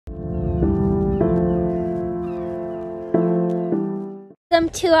Welcome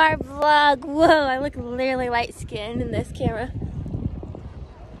to our vlog. Whoa, I look literally light skinned in this camera.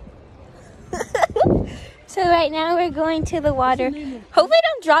 So right now we're going to the water. Hopefully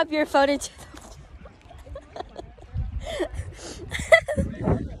don't drop your phone into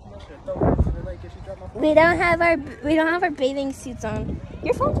the We don't have our bathing suits on.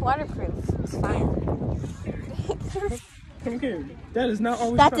 Your phone's waterproof. It's fine. Come here. That is not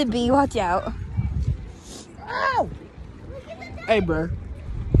always. That's a bee. Watch out. Ow! Hey, bro.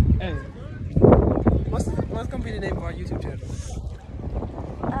 Hey. What's gonna be the name of our YouTube channel?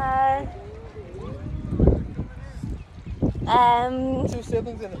 Two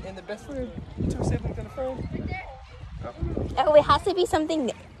siblings and the best friend. Two siblings and a friend. Oh, it has to be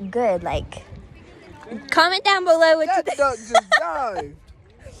something good. Like, comment down below what that you duck just dived.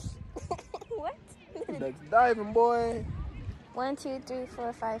 What? Duck's diving, boy. 1, 2, 3,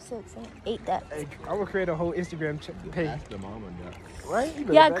 4, 5, 6, 7, 8 ducks. Hey, I will create a whole Instagram page. That's the mama duck. Right?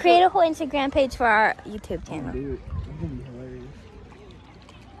 Yeah, create a whole Instagram page for our YouTube channel. Dude, it's gonna be hilarious.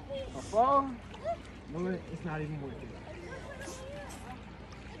 A fall? No, it's not even worth it.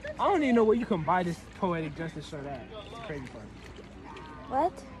 I don't even know where you can buy this poetic justice shirt at. It's the crazy part.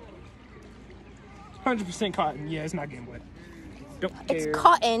 What? 100% cotton. Yeah, it's not getting wet. Don't care. It's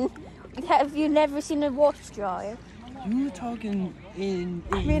cotton. Have you never seen a wash dryer? You were talking in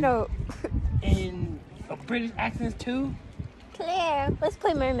a British accent too? Claire, let's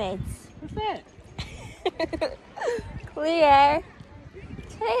play mermaids. What's that? Claire.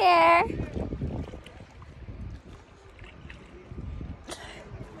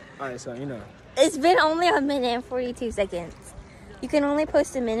 Alright, so you know. It's been only a minute and 42 seconds. You can only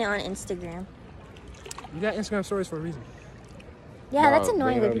post a minute on Instagram. You got Instagram stories for a reason. Yeah, that's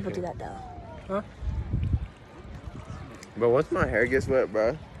annoying when people do that though. Huh? But once my hair gets wet,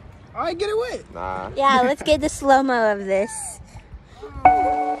 bro. Alright, get it wet. Nah. Yeah, let's get the slow-mo of this.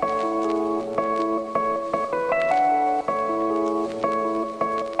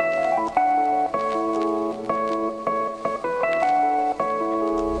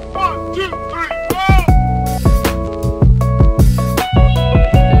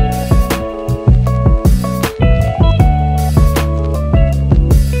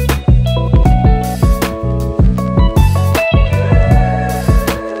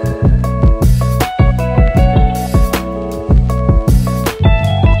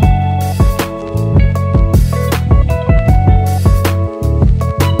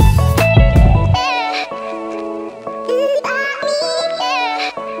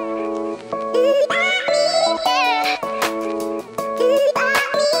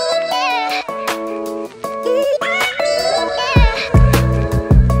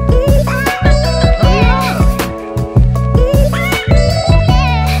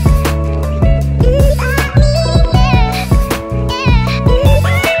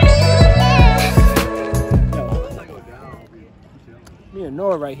 Me and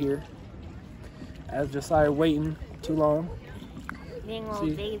Noah right here. As Josiah waiting too long. Being a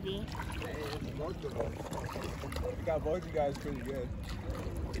little baby. We got both you guys pretty good.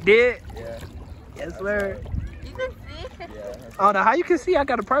 Did? Yeah. Yes, sir. You can see. Yeah. I don't know how you can see. I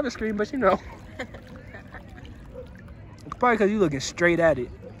got a private screen, but you know. It's probably because you looking straight at it.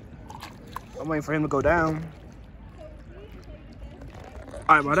 I'm waiting for him to go down.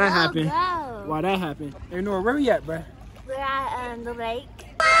 All right, while that happened, hey Noah, where we at, bruh? We're at the lake.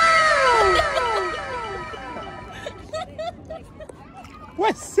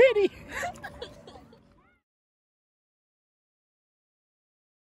 What city?